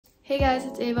Hey guys,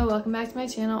 it's Ava. Welcome back to my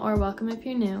channel, or welcome if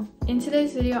you're new. In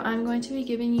today's video, I'm going to be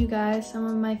giving you guys some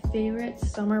of my favorite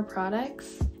summer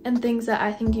products and things that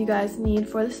I think you guys need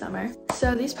for the summer.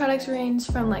 So these products range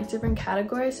from like different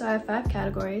categories. So I have 5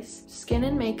 categories: skin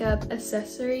and makeup,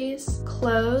 accessories,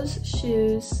 clothes,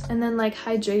 shoes, and then like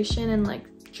hydration and like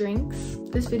drinks.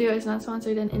 This video is not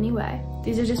sponsored in any way.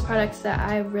 These are just products that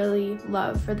I really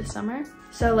love for the summer.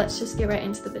 So let's just get right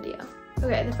into the video.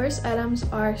 Okay, the first items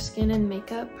are skin and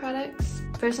makeup products.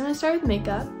 First, I'm gonna start with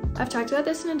makeup. I've talked about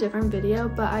this in a different video,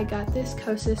 but I got this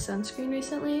Kosas sunscreen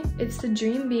recently. It's the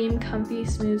Dream Beam Comfy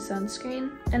Smooth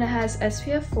Sunscreen, and it has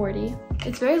SPF 40.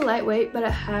 It's very lightweight, but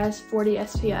it has 40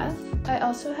 SPF. I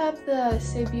also have the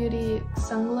Say Beauty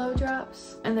Sun Glow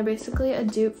Drops, and they're basically a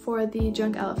dupe for the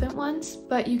Drunk Elephant ones.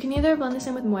 But you can either blend this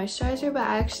in with moisturizer, but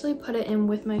I actually put it in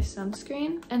with my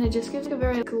sunscreen, and it just gives a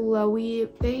very glowy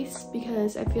base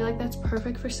because I feel like that's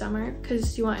perfect for summer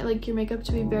because you want like your makeup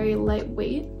to be very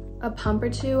lightweight. A pump or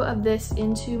two of this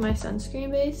into my sunscreen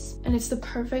base, and it's the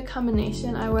perfect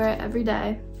combination. I wear it every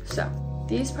day. So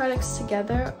these products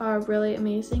together are really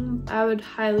amazing. I would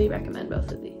highly recommend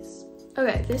both of these.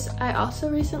 Okay, this I also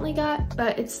recently got,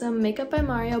 but it's the Makeup by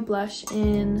Mario blush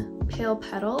in Pale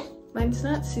Petal. Mine's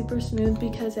not super smooth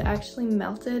because it actually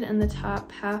melted and the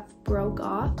top half broke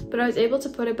off, but I was able to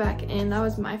put it back in. That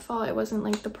was my fault. It wasn't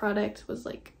like the product was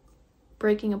like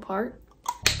breaking apart.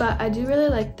 But I do really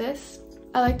like this.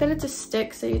 I like that it's a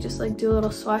stick, so you just like do a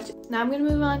little swatch. Now I'm gonna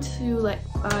move on to like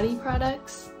body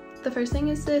products. The first thing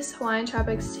is this Hawaiian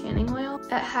Tropics tanning oil.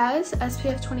 It has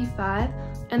SPF 25,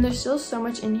 and there's still so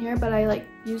much in here, but I like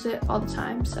use it all the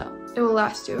time, so it will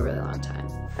last you a really long time.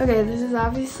 Okay, this is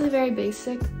obviously very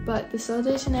basic, but the Sol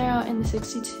de Janeiro in the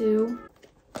 62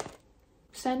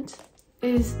 scent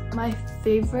is my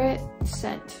favorite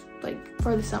scent like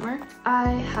for the summer. I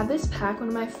have this pack. One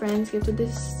of my friends gifted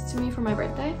this to me for my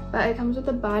birthday, but it comes with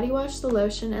the body wash, the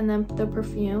lotion, and then the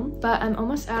perfume. But I'm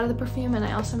almost out of the perfume, and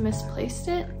I also misplaced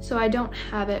it, so I don't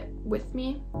have it with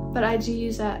me, but I do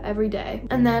use that every day.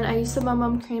 And then I use the Bum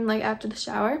Bum cream like after the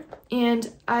shower,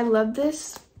 and I love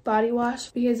this body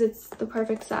wash because it's the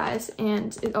perfect size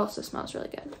and it also smells really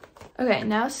good. Okay,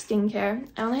 now skincare.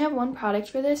 I only have one product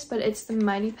for this, but it's the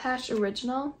Mighty Patch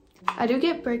Original. I do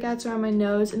get breakouts around my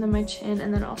nose and then my chin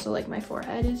and then also like my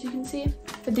forehead, as you can see.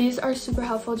 But these are super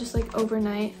helpful just like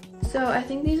overnight. So I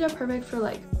think these are perfect for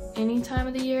like any time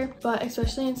of the year, but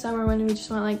especially in summer when we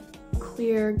just want like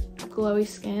clear, glowy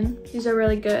skin. These are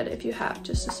really good if you have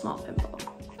just a small pimple.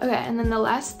 Okay, and then the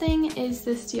last thing is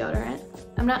this deodorant.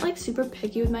 I'm not like super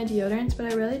picky with my deodorants, but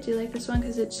I really do like this one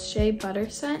because it's Shea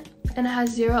Butter scent. And it has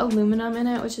 0 aluminum in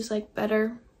it, which is like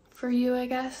better for you, I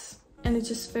guess. And it's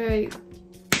just very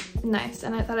nice,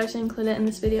 and I thought I should include it in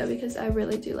this video because I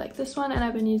really do like this one and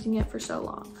I've been using it for so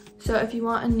long. So if you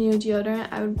want a new deodorant,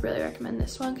 I would really recommend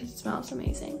this one because it smells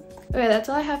amazing. Okay, that's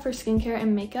all I have for skincare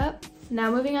and makeup.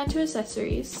 Now moving on to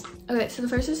accessories. Okay, so the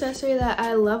first accessory that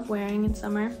I love wearing in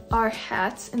summer are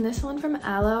hats, and this one from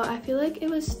Aloe. I feel like it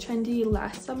was trendy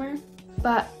last summer,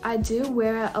 but I do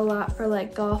wear it a lot for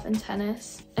like golf and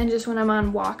tennis and just when I'm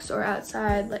on walks or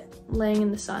outside like laying in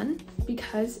the sun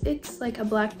because it's like a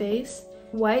black base.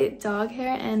 White dog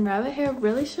hair and rabbit hair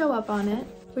really show up on it,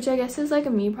 which I guess is like a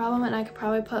me problem, and I could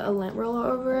probably put a lint roller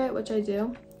over it, which I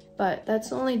do, but that's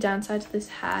the only downside to this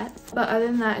hat. But other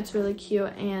than that, it's really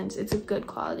cute and it's a good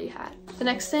quality hat. The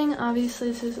next thing,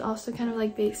 obviously this is also kind of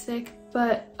like basic,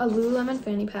 but a Lululemon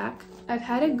fanny pack. I've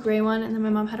had a gray one and then my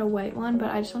mom had a white one,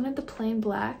 but I just wanted the plain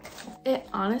black. It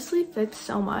honestly fits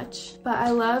so much, but I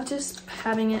love just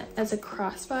having it as a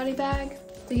crossbody bag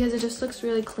because it just looks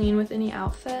really clean with any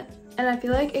outfit. And I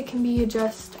feel like it can be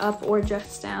dressed up or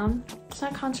dressed down. It's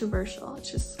not controversial.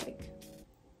 It's just like,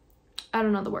 I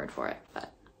don't know the word for it,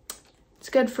 but it's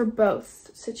good for both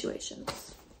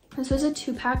situations. This was a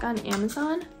 2-pack on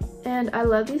Amazon, and I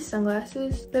love these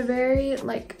sunglasses. They're very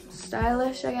like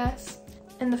stylish, I guess,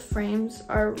 and the frames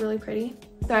are really pretty.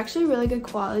 They're actually really good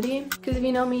quality because if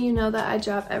you know me, you know that I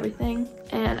drop everything,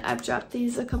 and I've dropped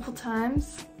these a couple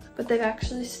times, but they've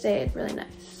actually stayed really nice,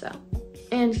 so.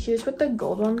 And here's what the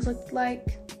gold ones look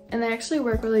like. And they actually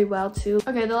work really well too.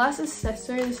 Okay, the last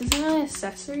accessory, this isn't really an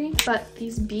accessory, but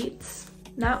these beats,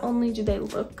 not only do they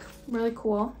look really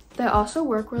cool, they also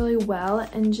work really well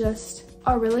and just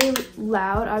are really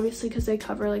loud, obviously because they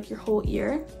cover like your whole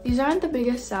ear. These aren't the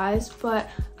biggest size, but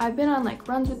I've been on like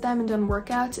runs with them and done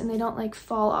workouts and they don't like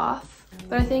fall off.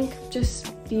 But I think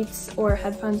just Beats or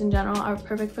headphones in general are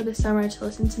perfect for the summer to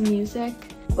listen to music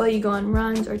while you go on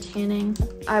runs or tanning.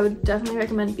 I would definitely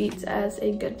recommend Beats as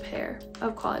a good pair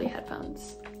of quality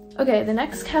headphones. Okay, the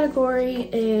next category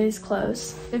is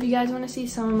clothes. If you guys want to see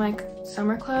some of my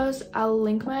summer clothes, I'll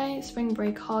link my spring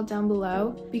break haul down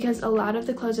below because a lot of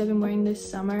the clothes I've been wearing this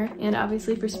summer and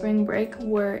obviously for spring break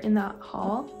were in that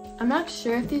haul. I'm not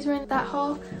sure if these were in that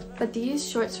haul, but these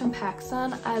shorts from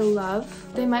PacSun I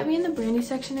love. They might be in the Brandy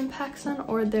section in PacSun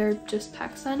or they're just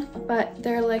PacSun, but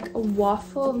they're like a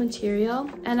waffle material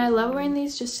and I love wearing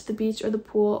these just to the beach or the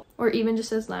pool or even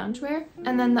just as loungewear.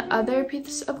 And then the other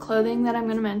piece of clothing that I'm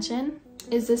going to mention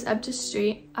is this Up to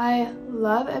Street. I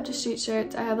love Up to Street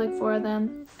shirts. I have like 4 of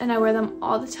them and I wear them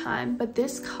all the time, but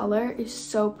this color is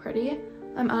so pretty.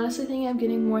 I'm honestly thinking of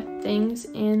getting more things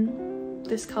in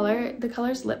this color. The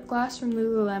color's Lip Gloss from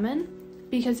Lululemon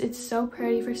because it's so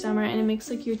pretty for summer and it makes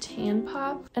like your tan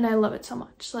pop and I love it so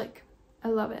much. Like, I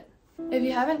love it. If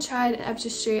you haven't tried Up to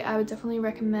Street, I would definitely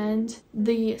recommend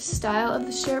the style of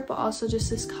the shirt, but also just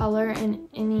this color in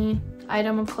any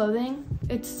item of clothing.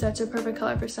 It's such a perfect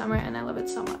color for summer and I love it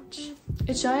so much.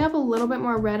 It's showing up a little bit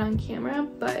more red on camera,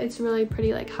 but it's really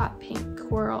pretty like hot pink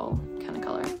coral kind of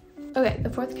color. Okay, the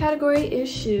 4th category is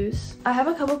shoes. I have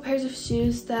a couple pairs of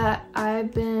shoes that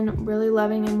I've been really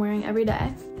loving and wearing every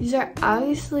day. These are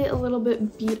obviously a little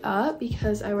bit beat up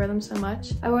because I wear them so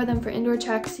much. I wore them for indoor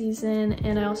track season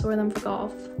and I also wear them for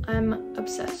golf. I'm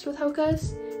obsessed with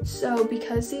Hoka's. So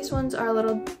because these ones are a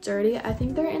little dirty, I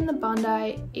think they're in the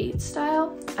Bondi 8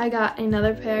 style. I got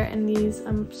another pair and these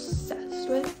I'm obsessed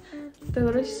with. They're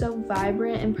literally so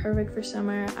vibrant and perfect for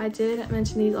summer. I did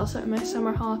mention these also in my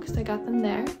summer haul because I got them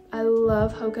there. I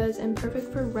love Hoka's and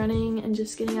perfect for running and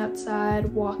just getting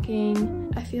outside,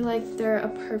 walking. I feel like they're a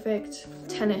perfect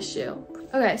tennis shoe.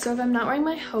 Okay, so if I'm not wearing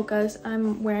my Hoka's,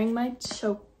 I'm wearing my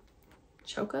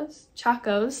Chacos.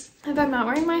 If I'm not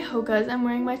wearing my Hoka's, I'm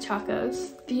wearing my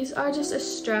Chacos. These are just a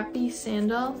strappy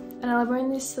sandal and I love wearing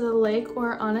these to the lake,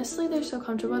 or honestly they're so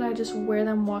comfortable that I just wear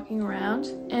them walking around,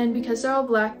 and because they're all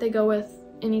black they go with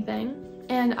anything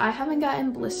and I haven't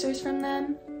gotten blisters from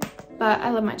them, but I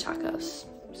love my Chacos,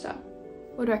 so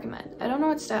would recommend. I don't know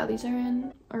what style these are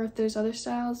in or if there's other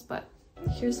styles, but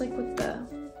here's like what the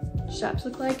straps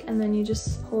look like, and then you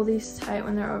just pull these tight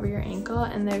when they're over your ankle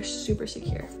and they're super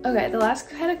secure. Okay, the last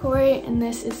category in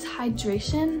this is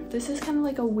hydration. This is kind of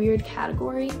like a weird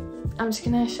category. I'm just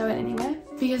gonna show it anyway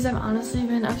because I've honestly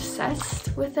been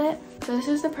obsessed with it. So this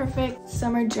is the perfect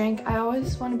summer drink. I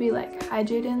always want to be like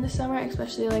hydrated in the summer,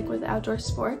 especially like with outdoor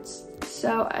sports.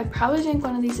 So I probably drink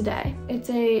one of these a day. It's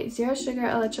a 0 sugar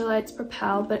electrolytes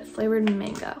Propel, but flavored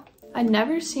mango. I'd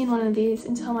never seen one of these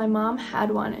until my mom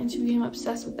had one and she became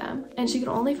obsessed with them. And she could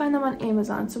only find them on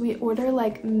Amazon, so we order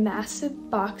like massive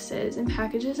boxes and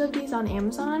packages of these on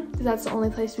Amazon because that's the only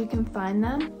place we can find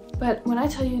them. But when I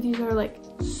tell you, these are like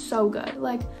so good.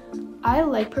 Like, I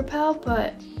like Propel,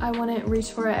 but I wouldn't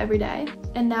reach for it every day.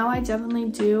 And now I definitely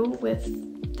do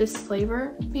with this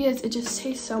flavor because it just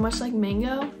tastes so much like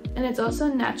mango. And it's also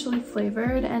naturally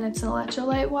flavored and it's an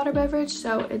electrolyte water beverage,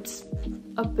 so it's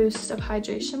a boost of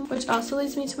hydration, which also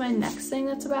leads me to my next thing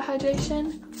that's about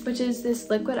hydration, which is this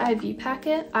liquid IV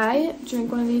packet. I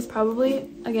drink one of these probably,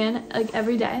 again, like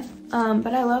every day.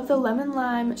 But I love the lemon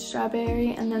lime,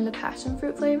 strawberry, and then the passion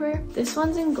fruit flavor. This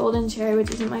one's in golden cherry,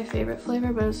 which isn't my favorite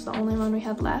flavor, but it's the only one we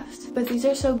had left. But these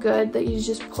are so good that you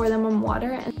just pour them in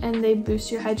water and they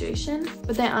boost your hydration.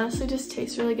 But they honestly just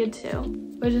taste really good too.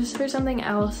 But just for something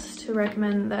else to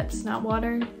recommend that's not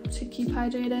water to keep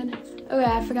hydrated. Okay,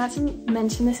 I forgot to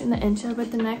mention this in the intro,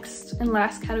 but the next and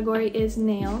last category is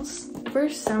nails. For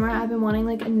summer, I've been wanting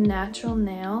like a natural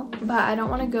nail, but I don't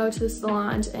want to go to the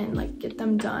salon and like get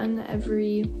them done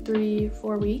every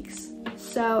 3-4 weeks.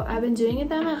 So I've been doing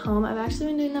them at home. I've actually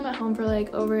been doing them at home for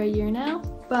like over a year now,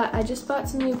 but I just bought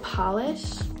some new polish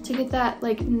to get that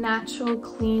like natural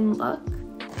clean look.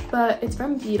 But it's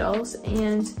from Beetles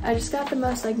and I just got the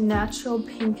most like natural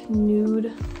pink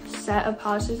nude set of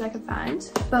polishes I could find.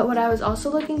 But what I was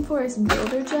also looking for is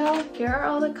builder gel. Here are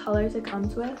all the colors it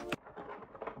comes with.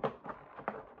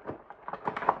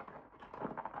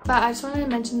 But I just wanted to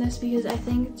mention this because I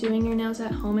think doing your nails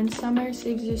at home in summer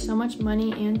saves you so much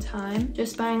money and time.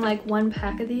 Just buying like one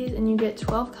pack of these and you get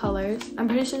 12 colors. I'm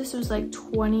pretty sure this was like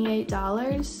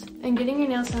 $28. And getting your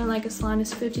nails done in like a salon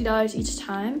is $50 each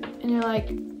time. And you're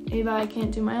like, Ava, I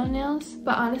can't do my own nails.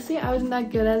 But honestly, I wasn't that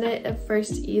good at it at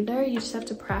first either. You just have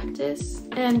to practice.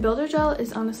 And builder gel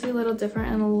is honestly a little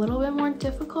different and a little bit more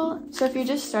difficult. So if you're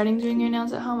just starting doing your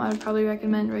nails at home, I would probably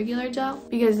recommend regular gel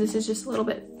because this is just a little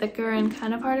bit thicker and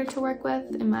kind of harder to work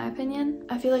with, in my opinion.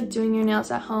 I feel like doing your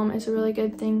nails at home is a really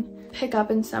good thing to pick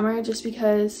up in summer just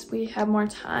because we have more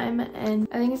time, and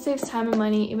I think it saves time and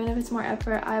money even if it's more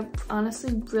effort. I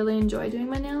honestly really enjoy doing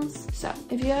my nails. So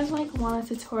if you guys like want a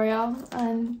tutorial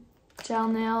on gel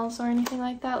nails or anything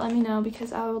like that, let me know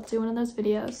because I will do one of those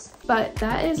videos. But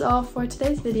that is all for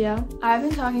today's video. I've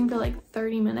been talking for like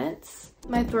 30 minutes.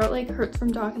 My throat like hurts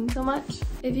from talking so much.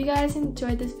 If you guys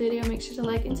enjoyed this video, make sure to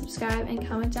like and subscribe and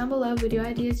comment down below video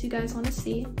ideas you guys want to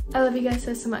see. I love you guys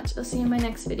so much. I'll see you in my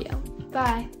next video.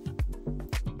 Bye.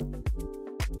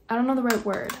 I don't know the right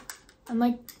word. I'm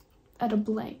like at a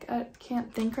blank. I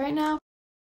can't think right now.